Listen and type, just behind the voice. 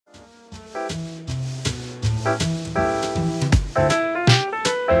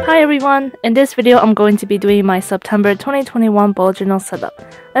Hi everyone! In this video, I'm going to be doing my September 2021 bullet journal setup.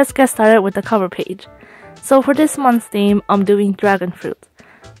 Let's get started with the cover page. So for this month's theme, I'm doing dragonfruit.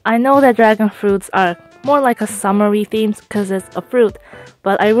 I know that dragon fruits are more like a summery theme because it's a fruit,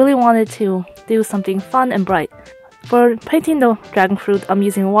 but I really wanted to do something fun and bright. For painting the dragon fruit, I'm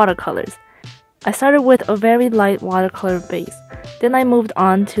using watercolors. I started with a very light watercolor base. Then I moved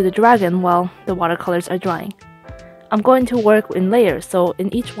on to the dragon while the watercolors are drying. I'm going to work in layers, so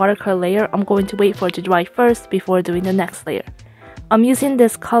in each watercolor layer, I'm going to wait for it to dry first before doing the next layer. I'm using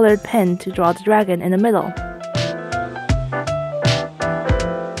this colored pen to draw the dragon in the middle.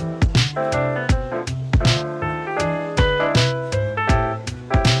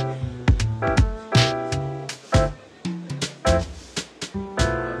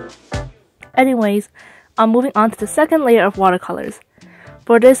 Anyways, I'm moving on to the second layer of watercolors.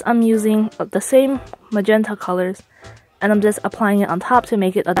 For this, I'm using the same magenta colors, and I'm just applying it on top to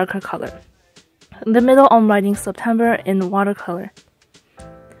make it a darker color. In the middle, I'm writing September in watercolor.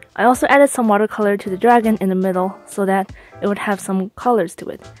 I also added some watercolor to the dragon in the middle so that it would have some colors to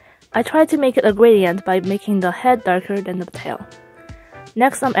it. I tried to make it a gradient by making the head darker than the tail.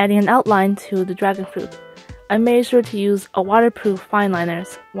 Next, I'm adding an outline to the dragon fruit. I made sure to use a waterproof fine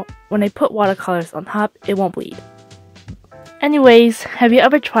liners. When I put watercolors on top, it won't bleed. Anyways, have you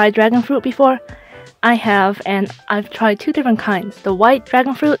ever tried dragon fruit before? I have, and I've tried two different kinds, the white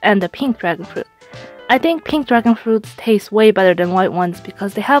dragon fruit and the pink dragon fruit. I think pink dragon fruits taste way better than white ones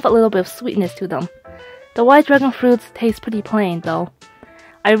because they have a little bit of sweetness to them. The white dragon fruits taste pretty plain though.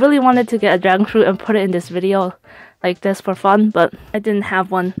 I really wanted to get a dragon fruit and put it in this video like this for fun, but I didn't have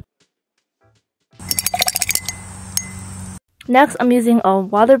one. Next, I'm using a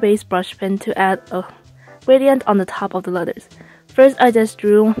water-based brush pen to add a gradient on the top of the letters. First, I just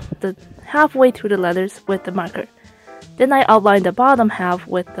drew the halfway through the letters with the marker. Then I outlined the bottom half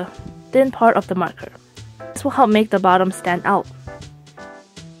with the thin part of the marker. This will help make the bottom stand out.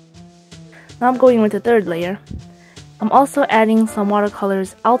 Now I'm going with the third layer. I'm also adding some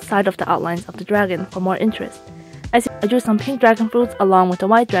watercolors outside of the outlines of the dragon for more interest. I drew some pink dragon fruits along with the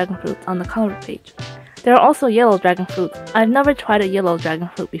white dragon fruits on the cover page. There are also yellow dragon fruits. I've never tried a yellow dragon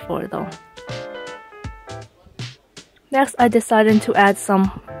fruit before though. Next, I decided to add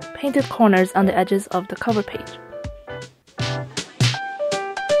some painted corners on the edges of the cover page.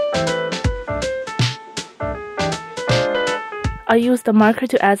 I used the marker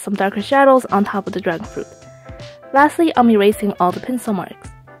to add some darker shadows on top of the dragon fruit. Lastly, I'm erasing all the pencil marks.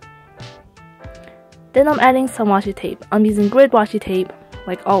 Then I'm adding some washi tape. I'm using grid washi tape,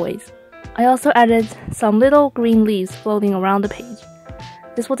 like always. I also added some little green leaves floating around the page.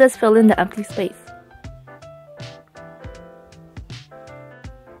 This will just fill in the empty space.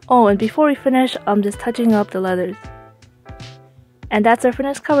 Oh, and before we finish, I'm just touching up the letters. And that's our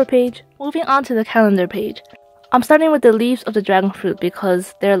finished cover page. Moving on to the calendar page. I'm starting with the leaves of the dragon fruit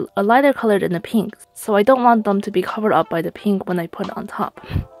because they're a lighter color than the pink, so I don't want them to be covered up by the pink when I put it on top.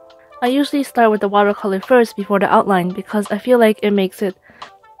 I usually start with the watercolor first before the outline because I feel like it makes it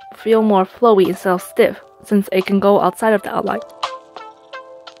feel more flowy instead of stiff, since it can go outside of the outline.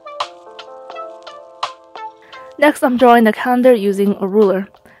 Next, I'm drawing the calendar using a ruler.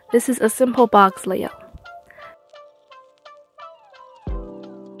 This is a simple box layout.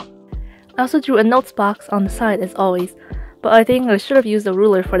 I also drew a notes box on the side as always, but I think I should have used a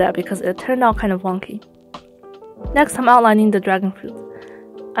ruler for that because it turned out kind of wonky. Next, I'm outlining the dragon fruit.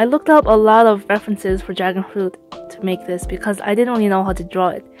 I looked up a lot of references for dragon fruit to make this because I didn't really know how to draw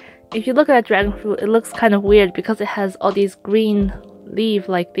it. If you look at dragon fruit, it looks kind of weird because it has all these green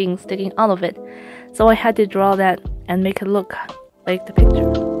leaf-like things sticking out of it. So I had to draw that and make it look like the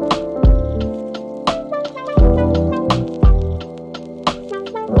picture.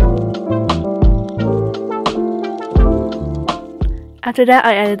 After that,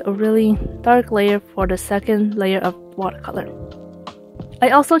 I added a really dark layer for the second layer of watercolor. I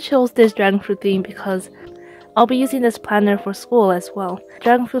also chose this dragon fruit theme because I'll be using this planner for school as well.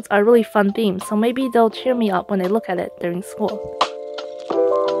 Dragon fruits are a really fun theme, so maybe they'll cheer me up when I look at it during school.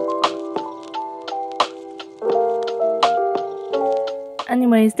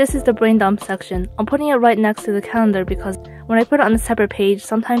 Anyways, this is the brain dump section. I'm putting it right next to the calendar because when I put it on a separate page,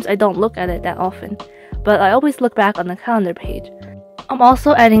 sometimes I don't look at it that often, but I always look back on the calendar page. I'm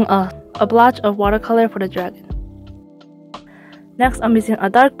also adding a blotch of watercolor for the dragon. Next, I'm using a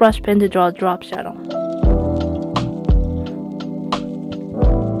dark brush pen to draw a drop shadow.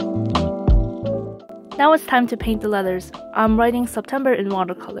 Now it's time to paint the letters. I'm writing September in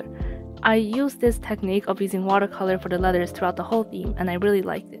watercolor. I used this technique of using watercolor for the letters throughout the whole theme, and I really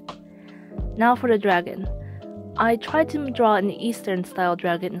liked it. Now for the dragon. I tried to draw an Eastern style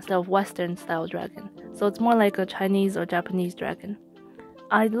dragon instead of Western style dragon, so it's more like a Chinese or Japanese dragon.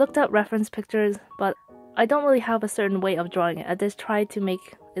 I looked up reference pictures, but I don't really have a certain way of drawing it. I just tried to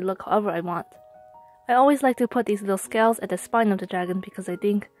make it look however I want. I always like to put these little scales at the spine of the dragon because I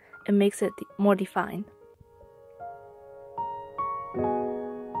think it makes it more defined.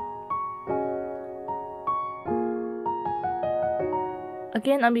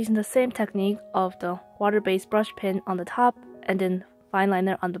 Again, I'm using the same technique of the water-based brush pen on the top and then fine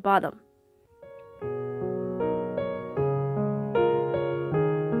liner on the bottom.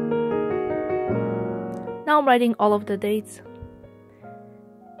 Now I'm writing all of the dates,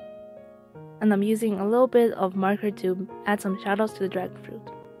 and I'm using a little bit of marker to add some shadows to the dragonfruit.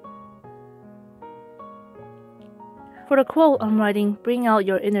 For the quote, I'm writing, "Bring out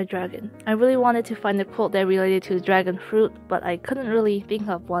your inner dragon." I really wanted to find a quote that related to the dragon fruit, but I couldn't really think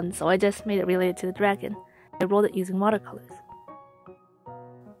of one, so I just made it related to the dragon. I wrote it using watercolors.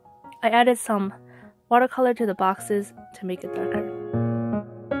 I added some watercolor to the boxes to make it darker.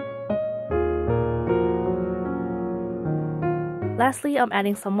 Lastly, I'm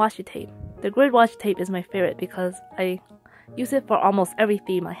adding some washi tape. The grid washi tape is my favorite because I use it for almost every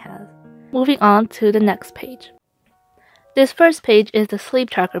theme I have. Moving on to the next page. This first page is the sleep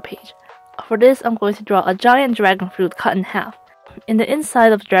tracker page. For this, I'm going to draw a giant dragon fruit cut in half. In the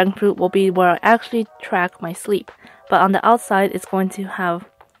inside of the dragon fruit will be where I actually track my sleep, but on the outside it's going to have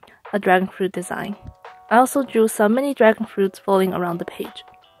a dragon fruit design. I also drew some mini dragon fruits floating around the page.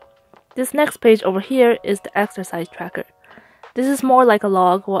 This next page over here is the exercise tracker. This is more like a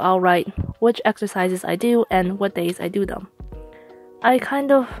log where I'll write which exercises I do and what days I do them. I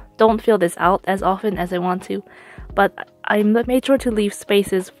kind of don't fill this out as often as I want to, but I made sure to leave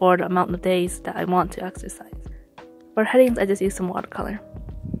spaces for the amount of days that I want to exercise. For headings, I just use some watercolor.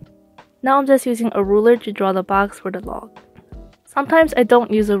 Now I'm just using a ruler to draw the box for the log. Sometimes I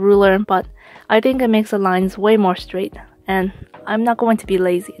don't use a ruler, but I think it makes the lines way more straight, and I'm not going to be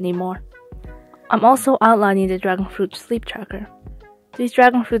lazy anymore. I'm also outlining the dragon fruit sleep tracker. These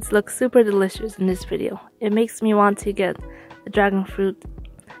dragon fruits look super delicious in this video. It makes me want to get a dragon fruit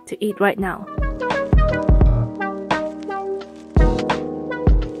to eat right now.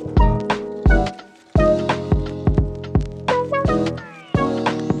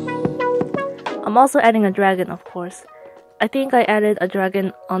 I'm also adding a dragon, of course. I think I added a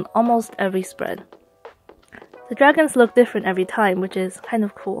dragon on almost every spread. The dragons look different every time, which is kind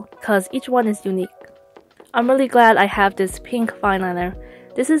of cool, because each one is unique. I'm really glad I have this pink fine liner.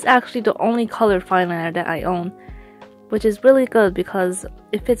 This is actually the only colored fine liner that I own, which is really good because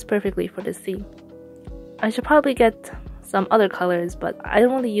it fits perfectly for this theme. I should probably get some other colors, but I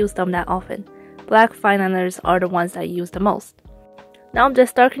don't really use them that often. Black fine liners are the ones that I use the most. Now I'm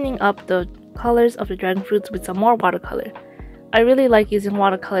just darkening up the colors of the dragon fruits with some more watercolor. I really like using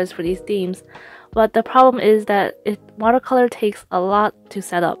watercolors for these themes, but the problem is that watercolor takes a lot to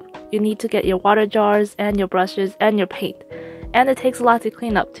set up. You need to get your water jars and your brushes and your paint, and it takes a lot to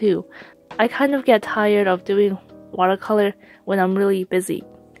clean up too. I kind of get tired of doing watercolor when I'm really busy,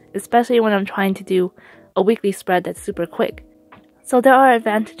 especially when I'm trying to do a weekly spread that's super quick. So there are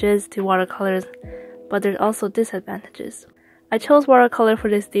advantages to watercolors, but there's also disadvantages. I chose watercolor for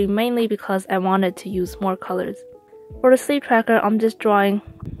this theme mainly because I wanted to use more colors. For the sleep tracker, I'm just drawing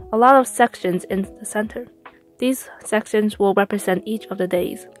a lot of sections in the center. These sections will represent each of the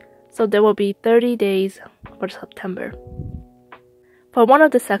days, so there will be 30 days for September. For one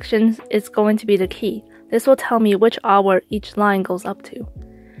of the sections, it's going to be the key. This will tell me which hour each line goes up to.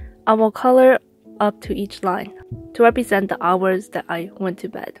 I will color up to each line to represent the hours that I went to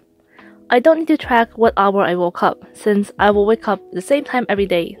bed. I don't need to track what hour I woke up, since I will wake up the same time every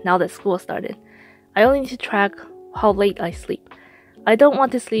day now that school started. I only need to track how late I sleep. I don't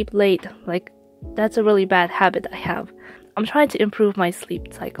want to sleep late, like that's a really bad habit I have. I'm trying to improve my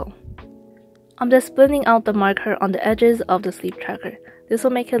sleep cycle. I'm just blending out the marker on the edges of the sleep tracker. This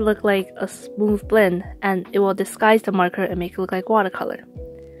will make it look like a smooth blend, and it will disguise the marker and make it look like watercolor.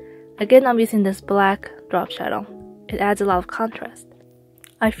 Again, I'm using this black drop shadow. It adds a lot of contrast.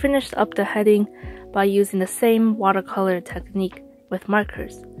 I finished up the heading by using the same watercolor technique with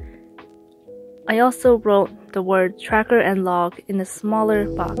markers. I also wrote the word tracker and log in a smaller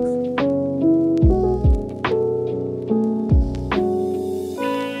box.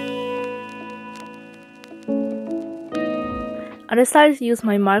 I decided to use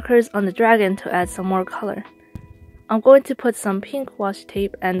my markers on the dragon to add some more color. I'm going to put some pink washi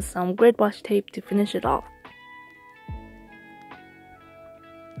tape and some grid washi tape to finish it off.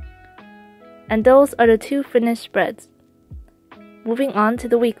 And those are the two finished spreads. Moving on to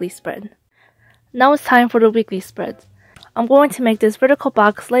the weekly spread. Now it's time for the weekly spreads. I'm going to make this vertical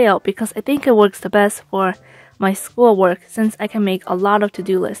box layout because I think it works the best for my schoolwork since I can make a lot of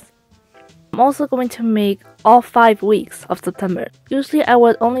to-do lists. I'm also going to make all 5 weeks of September. Usually I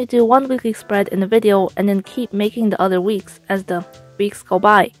would only do one weekly spread in a video and then keep making the other weeks as the weeks go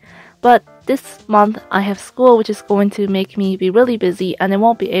by. But this month I have school, which is going to make me be really busy and I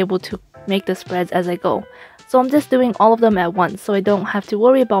won't be able to make the spreads as I go. So I'm just doing all of them at once so I don't have to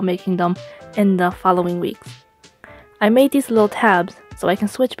worry about making them in the following weeks. I made these little tabs so I can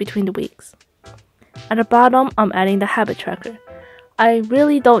switch between the weeks. At the bottom, I'm adding the habit tracker. I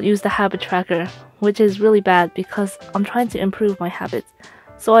really don't use the habit tracker, which is really bad because I'm trying to improve my habits.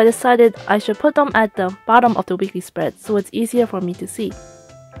 So I decided I should put them at the bottom of the weekly spread so it's easier for me to see.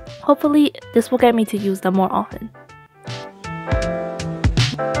 Hopefully, this will get me to use them more often.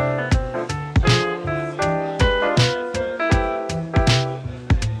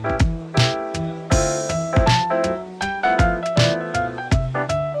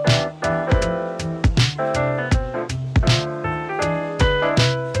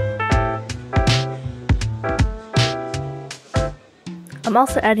 I'm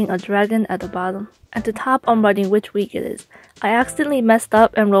also adding a dragon at the bottom. At the top, I'm writing which week it is. I accidentally messed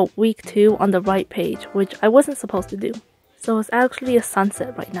up and wrote week 2 on the right page, which I wasn't supposed to do. So it's actually a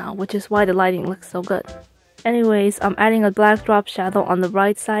sunset right now, which is why the lighting looks so good. Anyways, I'm adding a black drop shadow on the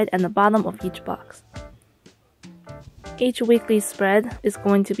right side and the bottom of each box. Each weekly spread is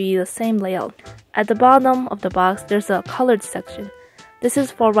going to be the same layout. At the bottom of the box, there's a colored section. This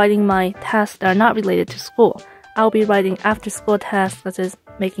is for writing my tasks that are not related to school. I'll be writing after school tasks such as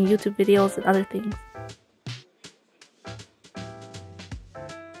making YouTube videos and other things.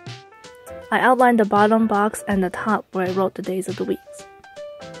 I outlined the bottom box and the top where I wrote the days of the weeks.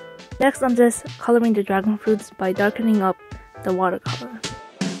 Next, I'm just coloring the dragon fruits by darkening up the watercolor.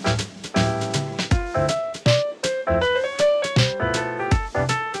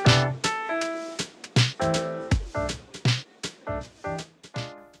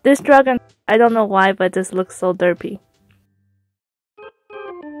 This dragon, I don't know why, but this looks so derpy.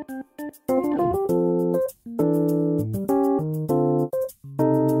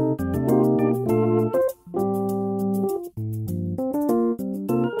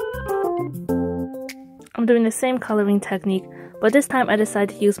 I'm doing the same coloring technique, but this time I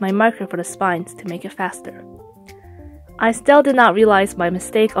decided to use my marker for the spines to make it faster. I still did not realize my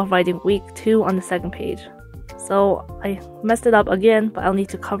mistake of writing week 2 on the second page. So I messed it up again, but I'll need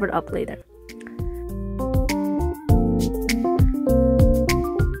to cover it up later.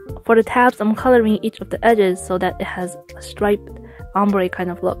 For the tabs, I'm coloring each of the edges so that it has a striped ombre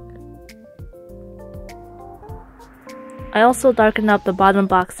kind of look. I also darkened up the bottom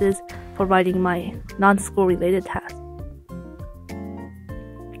boxes for writing my non-school related tasks.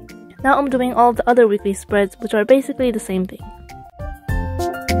 Now I'm doing all the other weekly spreads, which are basically the same thing.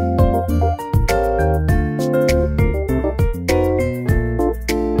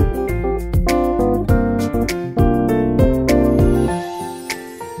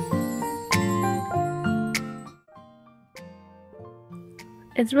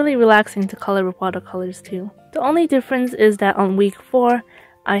 It's really relaxing to color with watercolors too. The only difference is that on week 4,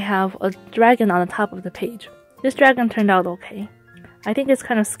 I have a dragon on the top of the page. This dragon turned out okay. I think it's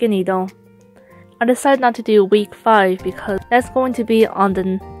kind of skinny though. I decided not to do week 5 because that's going to be on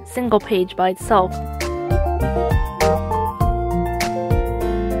the single page by itself.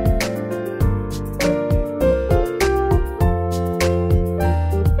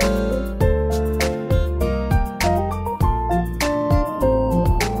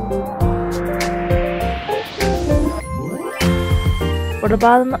 For the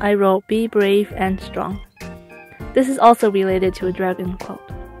bottom, I wrote "Be brave and strong." This is also related to a dragon quote.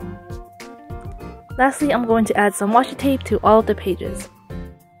 Lastly, I'm going to add some washi tape to all of the pages.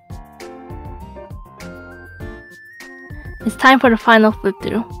 It's time for the final flip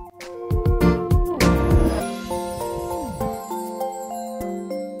through.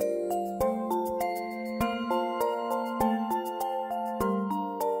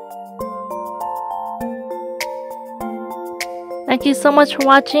 Thank you so much for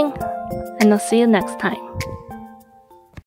watching, and I'll see you next time.